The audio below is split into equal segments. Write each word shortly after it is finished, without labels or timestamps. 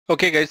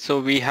Okay guys, so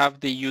we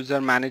have the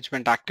user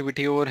management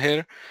activity over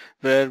here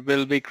where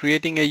we'll be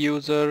creating a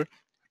user,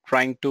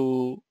 trying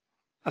to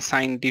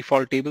assign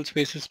default table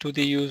spaces to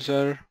the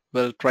user.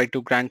 We'll try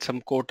to grant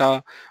some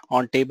quota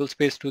on table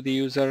space to the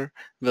user.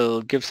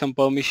 We'll give some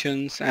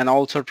permissions and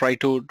also try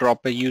to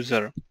drop a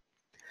user.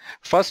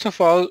 First of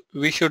all,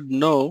 we should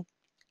know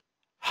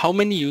how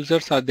many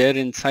users are there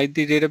inside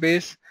the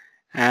database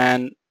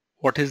and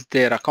what is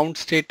their account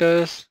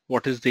status,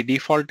 what is the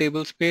default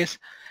table space.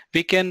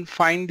 We can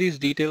find these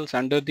details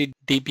under the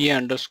DBA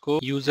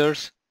underscore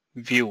users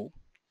view.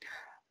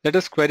 Let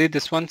us query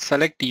this one,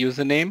 select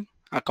username,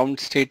 account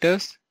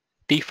status,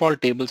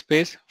 default table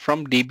space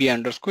from DBA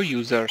underscore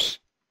users.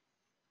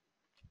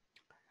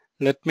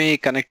 Let me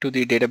connect to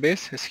the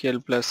database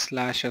SQL plus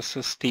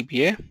 /SS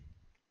DBA.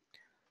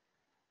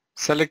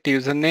 Select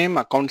username,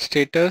 account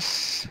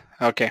status.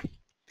 Okay.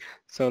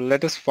 So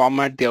let us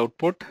format the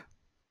output.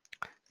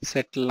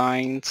 Set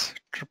lines,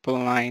 triple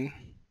line,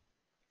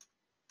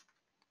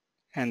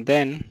 and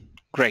then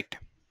great.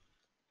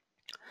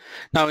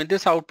 Now in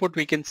this output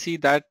we can see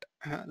that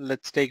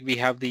let's take we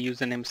have the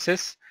username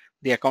sys,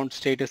 the account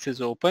status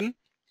is open,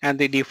 and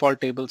the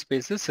default table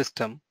space is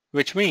system,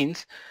 which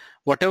means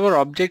whatever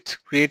objects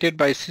created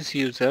by sys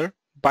user,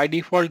 by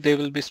default they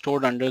will be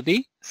stored under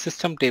the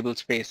system table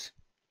space.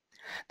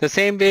 The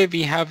same way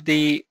we have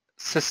the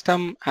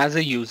system as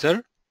a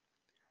user,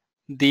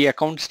 the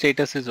account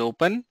status is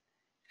open,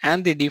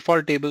 and the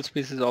default table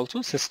space is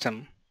also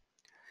system.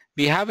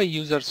 We have a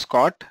user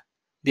Scott,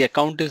 the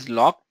account is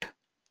locked,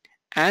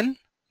 and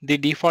the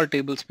default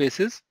table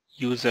space is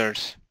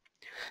users.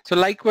 So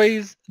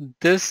likewise,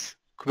 this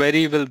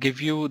query will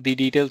give you the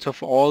details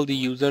of all the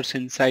users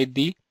inside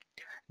the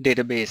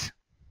database.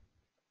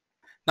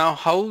 Now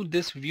how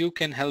this view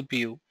can help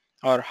you,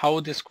 or how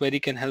this query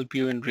can help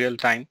you in real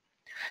time.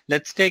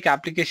 Let's take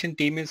application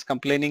team is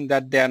complaining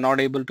that they are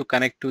not able to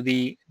connect to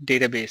the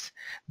database.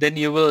 Then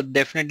you will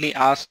definitely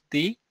ask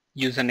the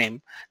username.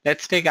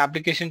 Let's take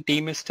application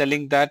team is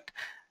telling that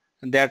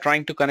they are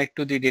trying to connect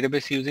to the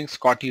database using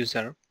Scott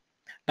user.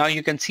 Now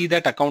you can see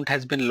that account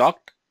has been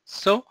locked.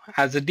 So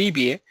as a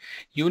DBA,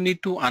 you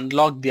need to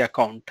unlock the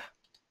account.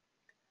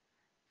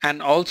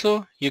 And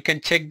also you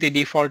can check the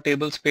default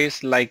table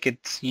space like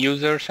it's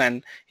users,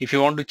 and if you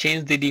want to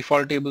change the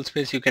default table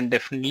space, you can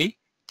definitely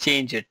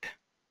change it.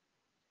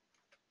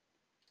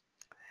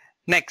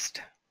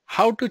 Next,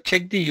 how to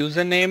check the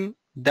username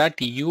that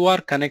you are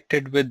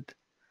connected with.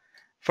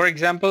 For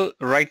example,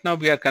 right now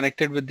we are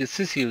connected with the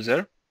sys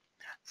user.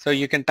 So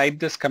you can type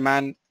this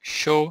command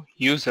show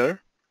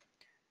user,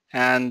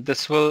 and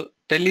this will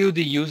tell you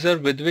the user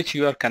with which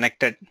you are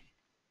connected.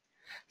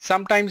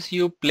 Sometimes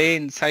you play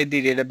inside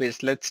the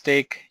database. Let's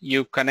take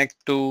you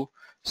connect to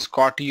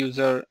Scott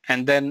user,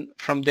 and then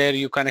from there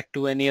you connect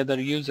to any other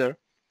user,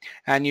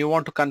 and you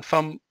want to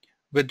confirm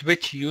with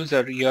which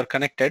user you are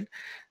connected.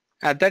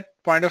 At that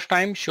point of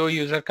time, show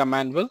user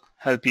command will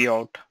help you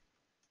out.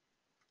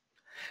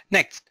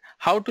 Next,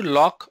 how to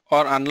lock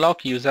or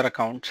unlock user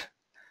accounts.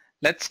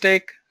 Let's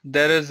take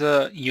there is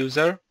a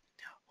user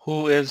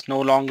who is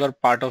no longer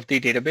part of the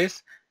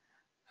database.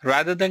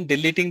 Rather than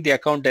deleting the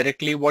account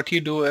directly, what you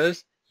do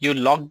is you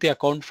lock the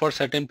account for a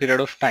certain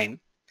period of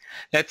time.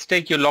 Let's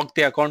take you lock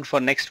the account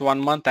for next 1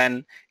 month,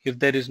 and if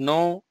there is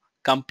no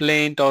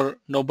complaint or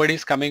nobody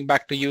is coming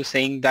back to you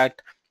saying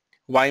that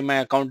why my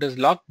account is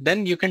locked,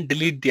 then you can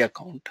delete the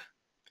account.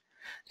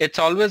 It's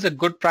always a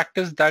good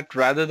practice that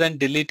rather than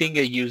deleting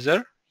a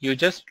user, you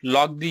just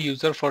lock the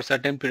user for a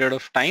certain period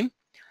of time,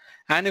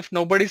 and if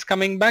nobody is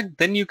coming back,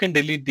 then you can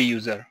delete the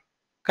user.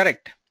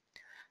 Correct.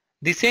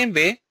 The same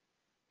way,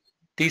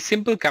 the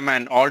simple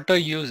command alter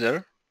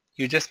user,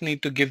 you just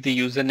need to give the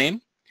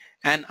username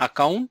and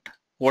account,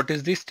 what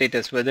is the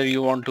status, whether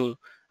you want to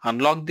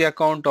unlock the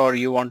account or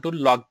you want to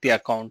lock the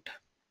account.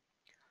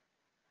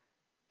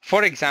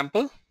 For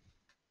example,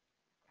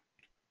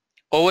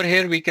 over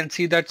here we can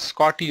see that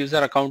Scott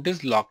user account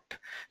is locked.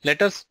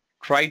 Let us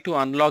try to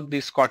unlock the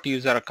Scott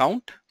user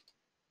account.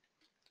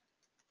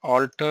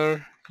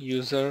 Alter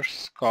user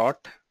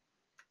Scott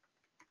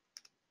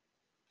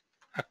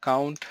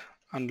account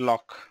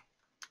unlock.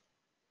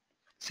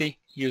 See,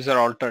 user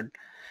altered.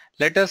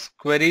 Let us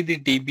query the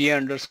DBA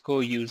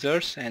underscore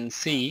users and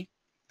see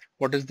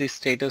what is the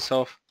status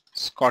of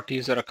Scott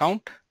user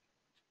account.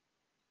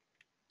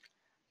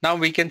 Now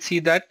we can see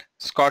that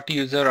Scott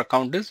user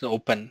account is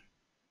open.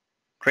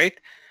 Great.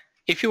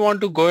 If you want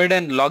to go ahead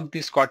and log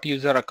the Scott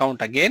user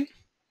account again,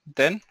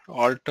 then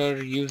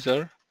alter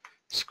user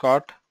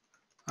Scott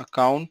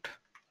account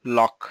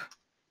lock.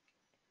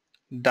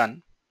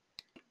 Done.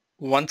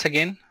 Once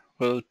again,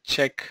 we'll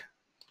check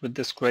with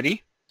this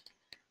query,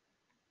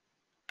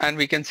 and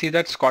we can see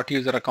that Scott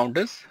user account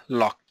is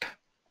locked.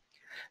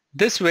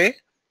 This way,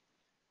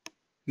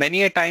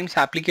 many a times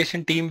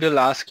application team will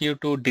ask you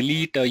to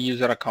delete a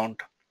user account.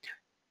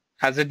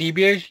 As a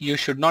DBA, you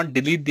should not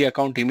delete the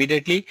account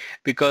immediately,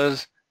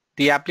 because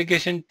the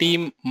application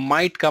team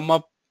might come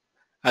up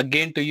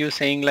again to you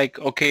saying like,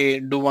 okay,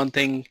 do one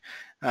thing,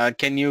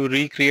 can you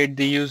recreate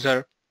the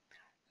user?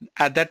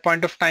 At that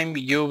point of time,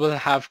 you will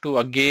have to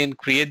again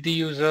create the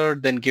user,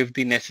 then give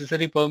the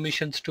necessary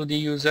permissions to the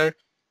user.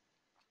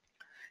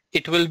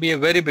 It will be a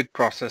very big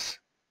process.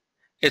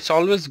 It's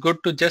always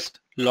good to just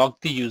log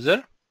the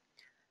user,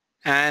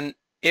 and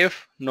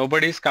if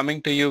nobody is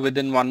coming to you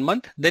within 1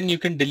 month, then you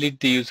can delete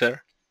the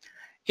user.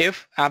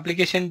 If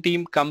application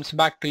team comes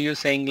back to you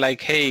saying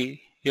like,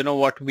 hey, you know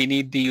what, we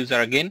need the user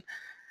again,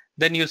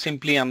 then you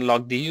simply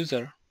unlock the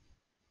user.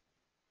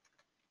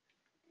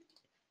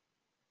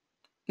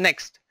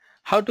 Next,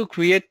 how to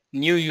create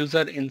new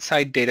user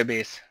inside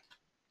database.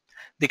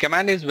 The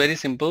command is very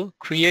simple.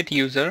 Create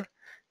user,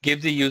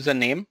 give the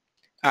username,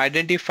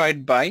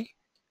 identified by,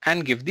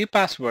 and give the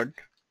password.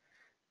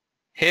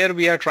 Here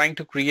we are trying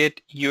to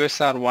create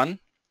USR1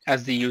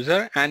 as the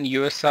user and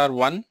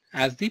USR1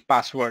 as the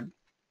password.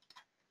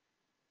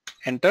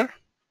 Enter.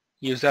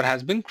 User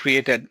has been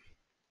created.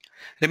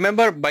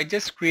 Remember, by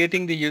just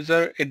creating the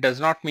user, it does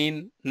not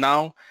mean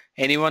now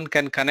anyone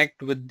can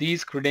connect with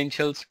these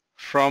credentials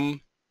from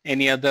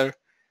any other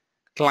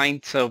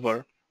client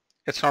server.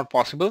 It's not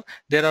possible.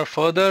 There are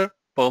further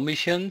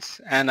permissions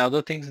and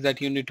other things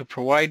that you need to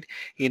provide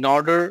in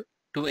order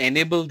to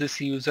enable this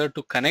user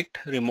to connect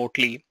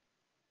remotely.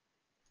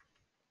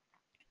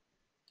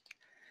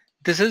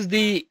 This is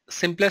the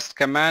simplest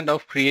command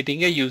of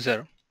creating a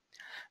user,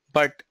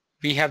 but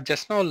we have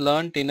just now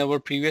learned in our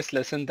previous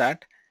lesson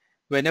that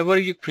whenever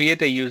you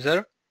create a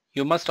user,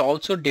 you must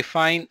also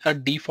define a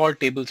default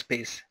table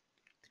space.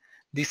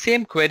 The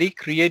same query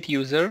create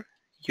user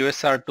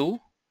USR2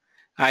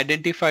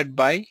 identified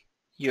by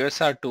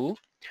USR2,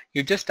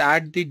 you just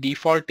add the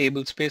default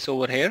table space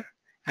over here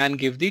and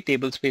give the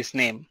table space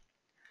name.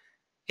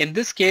 In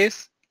this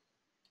case,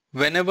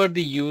 whenever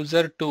the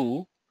user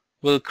 2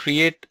 will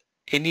create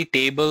any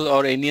table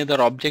or any other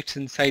objects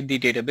inside the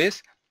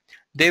database,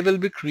 they will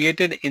be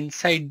created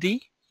inside the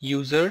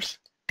user's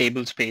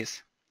table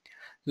space.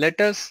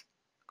 Let us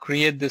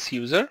create this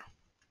user.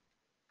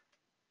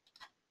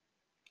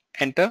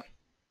 Enter.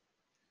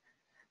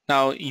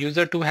 Now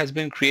user 2 has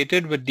been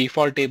created with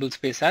default table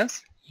space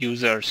as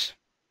users.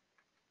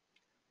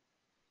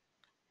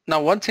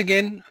 Now once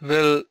again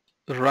we'll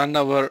run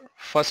our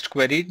first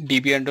query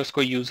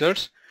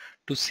db_users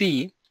to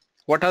see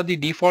what are the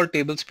default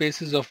table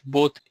spaces of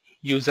both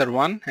user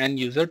 1 and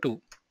user 2.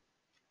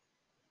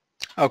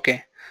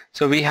 Okay,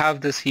 so we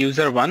have this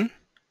user 1,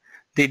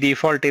 the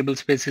default table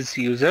space is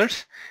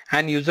users,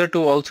 and user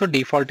 2 also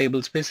default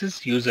table space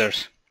is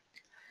users.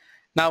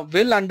 Now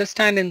we'll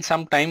understand in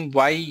some time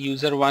why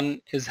user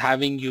 1 is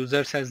having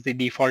users as the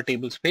default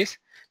table space,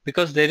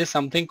 because there is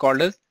something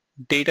called as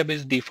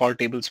database default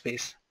table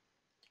space.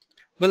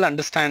 We'll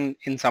understand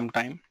in some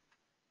time.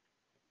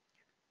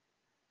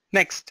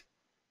 Next,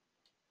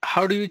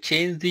 how do you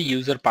change the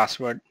user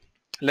password?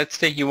 Let's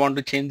say you want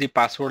to change the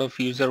password of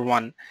user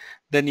 1.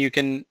 Then you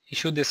can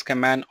issue this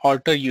command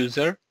alter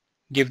user,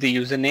 give the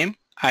username,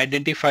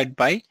 identified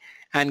by,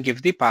 and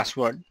give the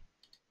password.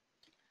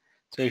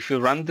 So if you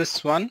run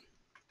this one,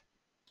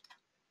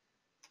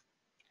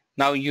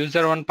 now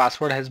user 1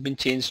 password has been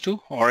changed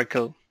to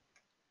Oracle.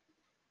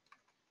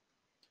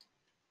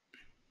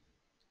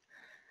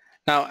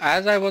 Now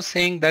as I was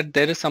saying that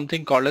there is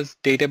something called as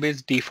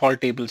database default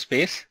table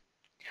space.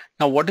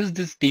 Now what is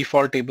this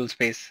default table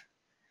space?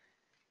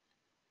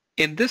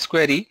 In this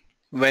query,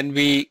 when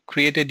we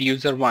created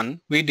user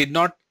 1, we did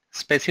not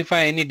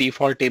specify any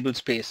default table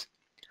space.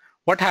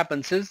 What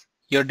happens is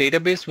your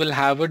database will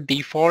have a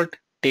default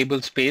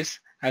table space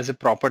as a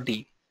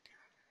property.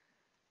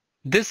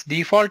 This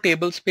default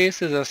table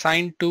space is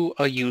assigned to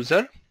a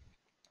user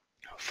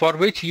for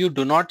which you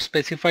do not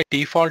specify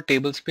default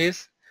table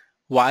space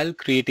while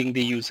creating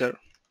the user.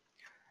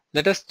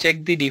 Let us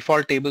check the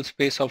default table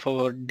space of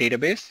our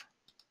database.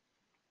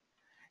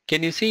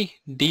 Can you see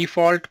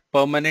default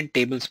permanent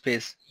table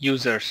space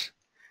users?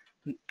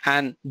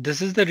 And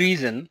this is the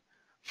reason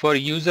for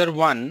user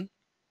 1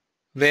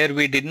 where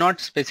we did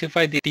not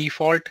specify the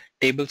default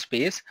table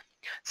space,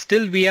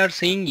 still we are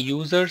seeing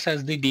users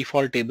as the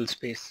default table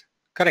space.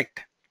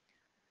 Correct.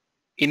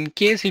 In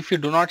case if you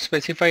do not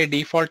specify a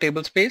default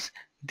table space,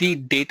 the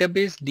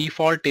database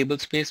default table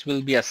space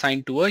will be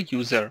assigned to a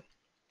user.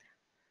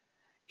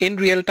 In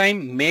real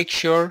time, make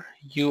sure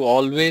you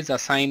always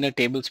assign a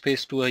table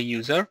space to a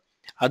user.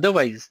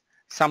 Otherwise,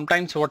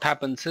 sometimes what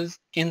happens is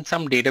in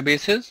some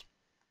databases,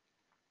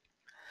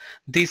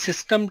 the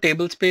system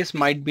table space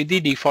might be the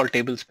default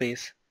table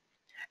space.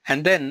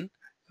 And then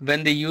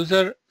when the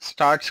user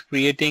starts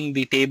creating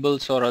the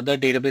tables or other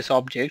database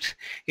objects,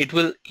 it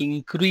will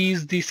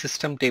increase the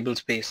system table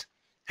space.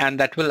 And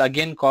that will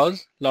again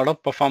cause a lot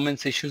of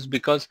performance issues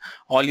because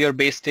all your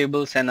base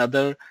tables and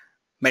other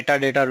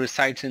metadata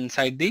resides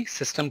inside the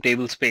system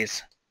table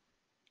space.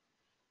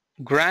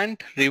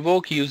 Grant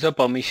revoke user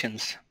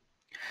permissions.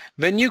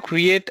 When you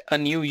create a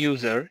new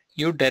user,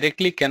 you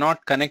directly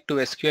cannot connect to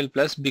SQL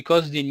Plus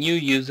because the new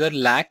user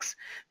lacks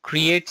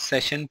create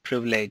session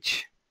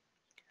privilege.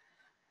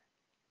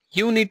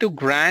 You need to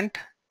grant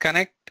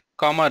connect,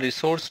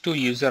 resource to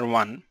user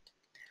 1.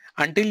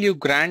 Until you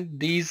grant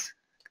these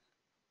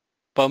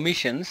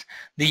permissions,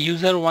 the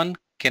user 1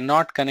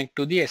 cannot connect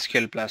to the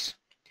SQL Plus.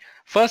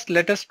 First,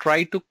 let us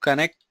try to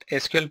connect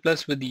SQL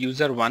Plus with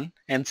user 1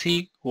 and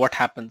see what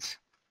happens.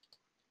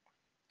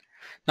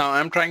 Now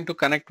I'm trying to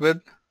connect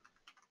with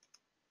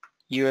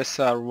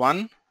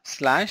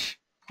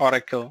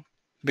usr1/Oracle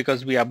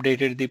because we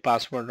updated the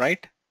password,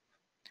 right?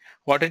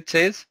 What it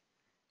says,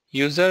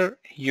 user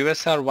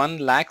usr1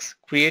 lacks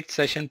create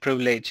session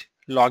privilege,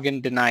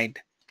 login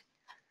denied,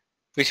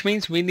 which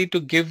means we need to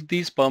give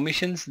these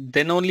permissions,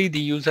 then only the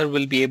user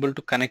will be able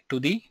to connect to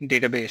the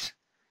database.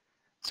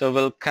 So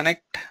we'll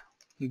connect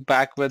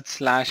back with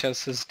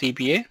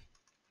 /SSDBA.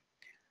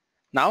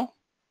 Now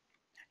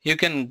you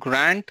can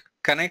grant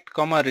connect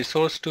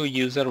resource to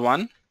user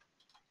 1.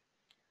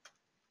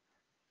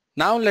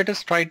 Now let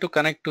us try to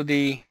connect to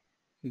the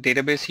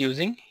database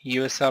using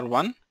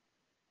usr1.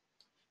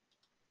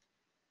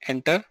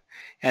 Enter,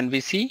 and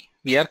we see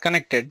we are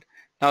connected.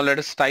 Now let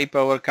us type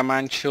our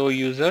command show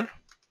user.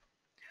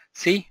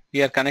 See,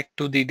 we are connected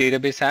to the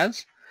database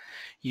as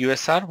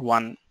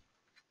usr1.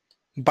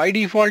 By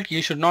default,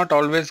 you should not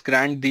always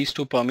grant these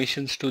two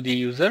permissions to the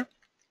user.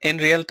 In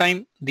real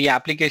time, the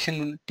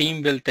application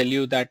team will tell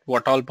you that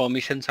what all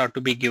permissions are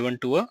to be given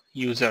to a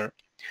user.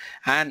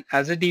 And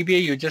as a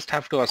DBA, you just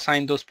have to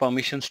assign those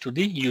permissions to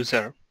the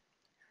user.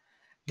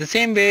 The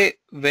same way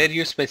where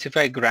you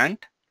specify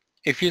grant,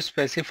 if you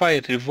specify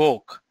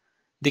revoke,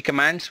 the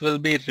commands will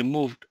be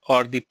removed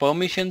or the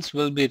permissions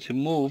will be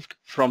removed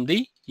from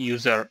the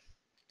user.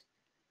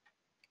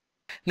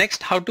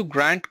 Next, how to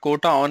grant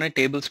quota on a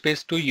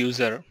tablespace to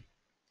user.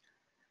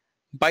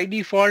 By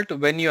default,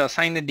 when you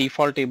assign a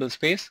default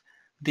tablespace,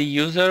 the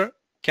user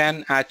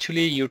can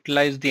actually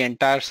utilize the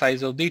entire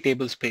size of the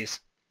tablespace.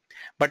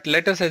 But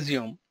let us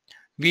assume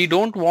we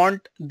don't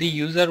want the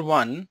user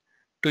 1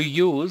 to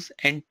use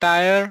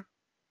entire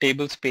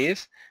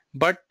tablespace,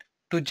 but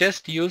to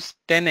just use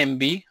 10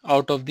 MB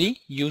out of the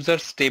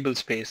user's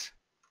tablespace.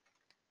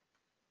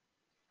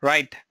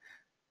 Right.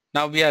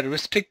 Now we are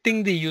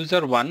restricting the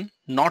user 1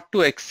 not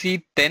to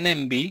exceed 10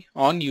 MB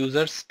on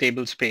user's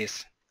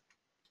tablespace.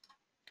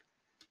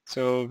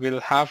 So we'll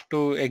have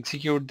to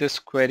execute this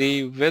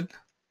query with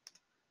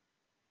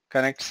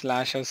connect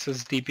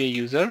 /SSDBA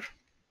user.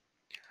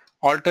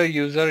 Alter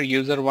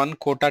user 1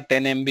 quota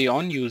 10 MB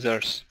on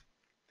users.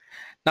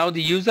 Now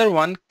the user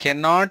 1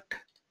 cannot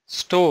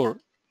store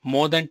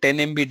more than 10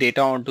 MB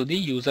data onto the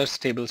user's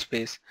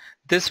tablespace.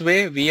 This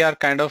way we are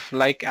kind of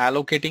like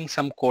allocating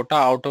some quota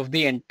out of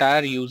the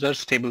entire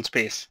user's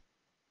tablespace.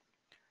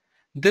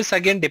 This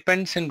again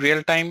depends in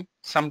real time.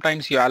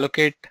 Sometimes you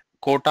allocate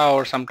quota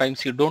or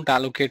sometimes you don't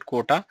allocate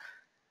quota.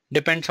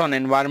 Depends on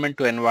environment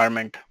to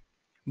environment.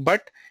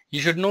 But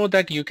you should know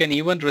that you can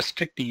even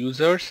restrict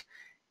users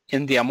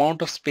in the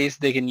amount of space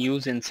they can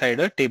use inside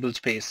a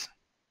tablespace.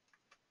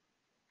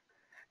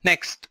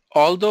 Next,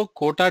 although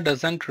quota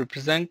doesn't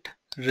represent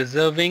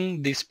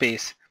reserving the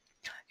space,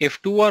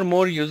 if 2 or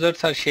more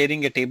users are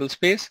sharing a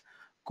tablespace,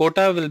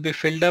 quota will be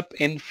filled up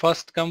in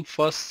first come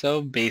first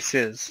serve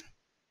basis.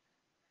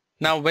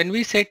 Now when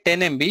we say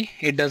 10 MB,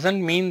 it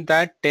doesn't mean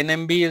that 10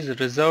 MB is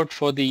reserved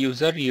for the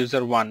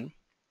user 1.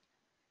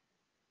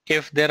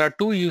 If there are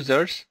 2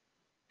 users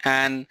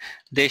and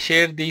they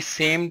share the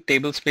same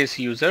tablespace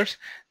users,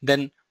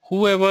 then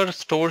whoever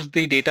stores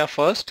the data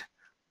first,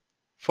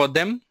 for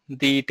them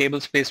the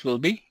tablespace will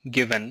be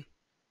given.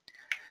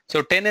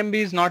 So 10 MB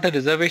is not a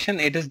reservation,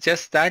 it is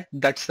just that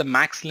that's the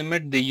max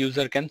limit the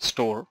user can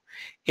store.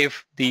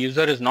 If the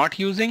user is not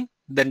using,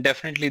 then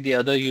definitely the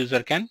other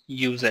user can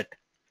use it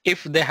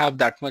if they have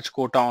that much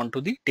quota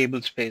onto the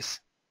tablespace.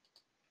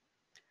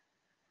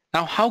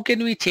 Now how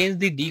can we change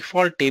the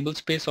default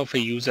tablespace of a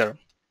user?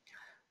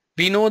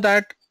 We know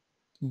that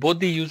both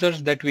the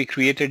users that we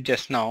created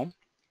just now,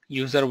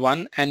 user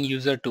 1 and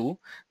user 2,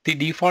 the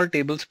default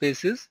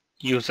tablespace is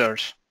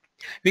users.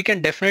 We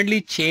can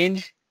definitely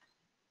change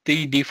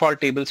the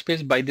default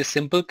tablespace by this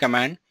simple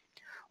command,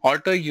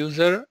 alter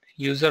user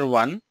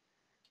 1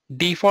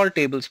 default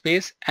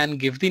tablespace and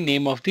give the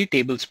name of the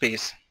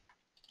tablespace.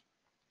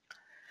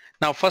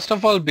 Now first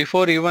of all,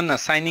 before even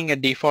assigning a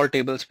default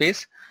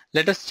tablespace,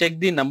 let us check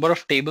the number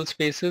of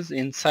tablespaces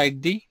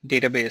inside the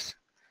database.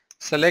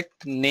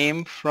 Select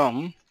name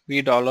from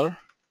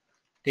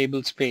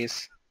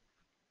 $tablespace.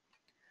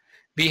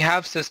 We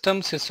have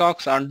system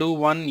sysocs undo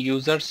 1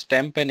 users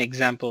temp and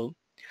example.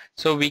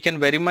 So we can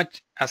very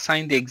much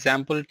assign the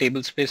example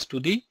tablespace to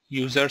the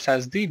users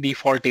as the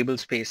default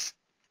tablespace.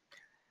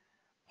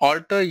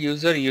 Alter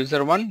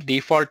user 1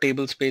 default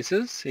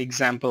tablespaces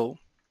example.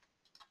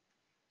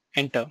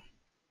 Enter.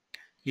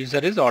 User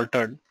is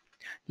altered.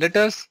 Let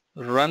us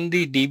run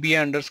the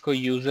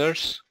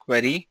db_users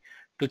query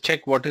to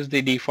check what is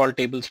the default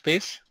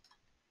tablespace.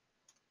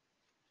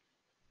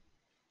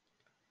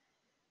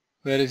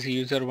 Where is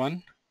user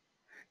 1?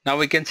 Now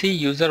we can see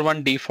user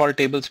 1 default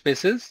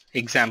tablespace is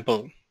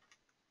example.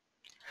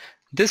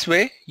 This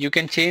way you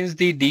can change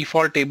the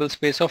default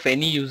tablespace of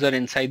any user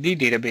inside the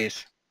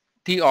database.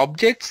 The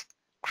objects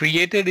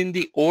created in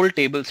the old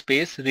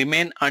tablespace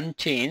remain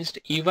unchanged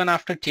even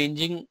after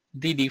changing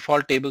the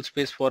default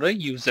tablespace for a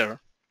user.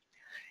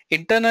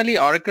 Internally,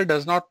 Oracle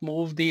does not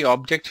move the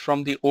objects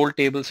from the old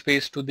table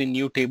space to the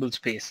new table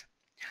space.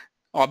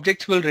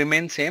 Objects will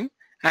remain same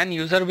and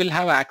user will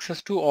have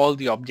access to all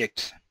the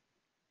objects.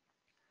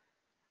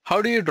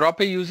 How do you drop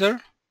a user?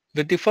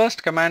 With the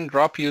first command,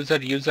 drop user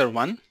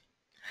user1,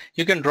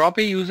 you can drop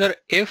a user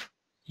if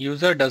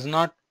user does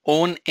not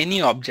own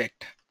any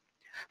object.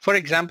 For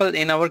example,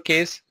 in our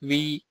case,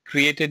 we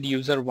created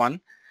user1,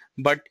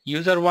 but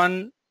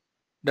user1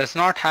 does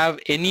not have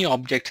any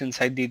objects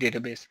inside the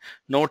database.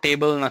 No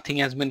table, nothing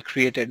has been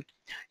created.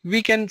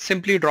 We can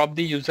simply drop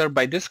the user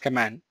by this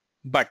command.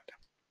 But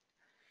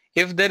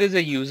if there is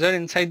a user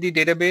inside the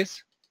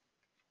database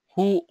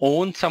who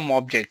owns some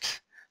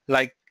objects,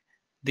 like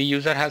the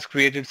user has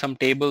created some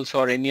tables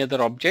or any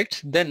other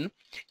objects, then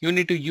you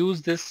need to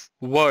use this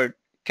word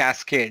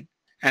cascade,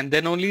 and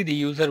then only the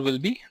user will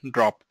be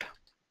dropped.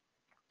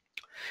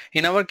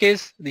 In our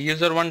case, the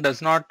user1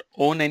 does not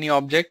own any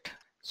object.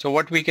 So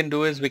what we can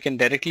do is we can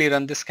directly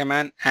run this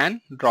command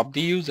and drop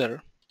the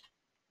user.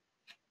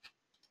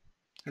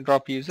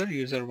 Drop user,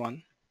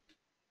 user1.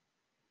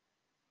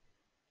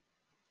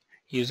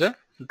 User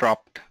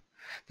dropped.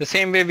 The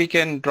same way we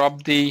can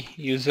drop the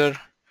user,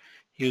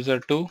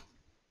 user2,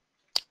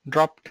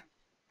 dropped.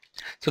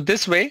 So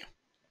this way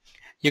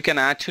you can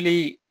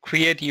actually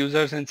create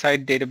users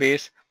inside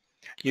database.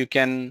 You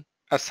can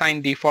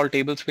assign default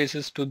table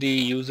spaces to the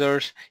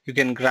users. You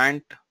can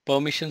grant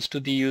permissions to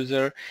the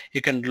user.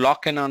 You can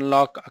lock and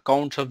unlock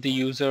accounts of the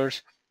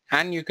users,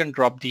 and you can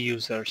drop the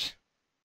users.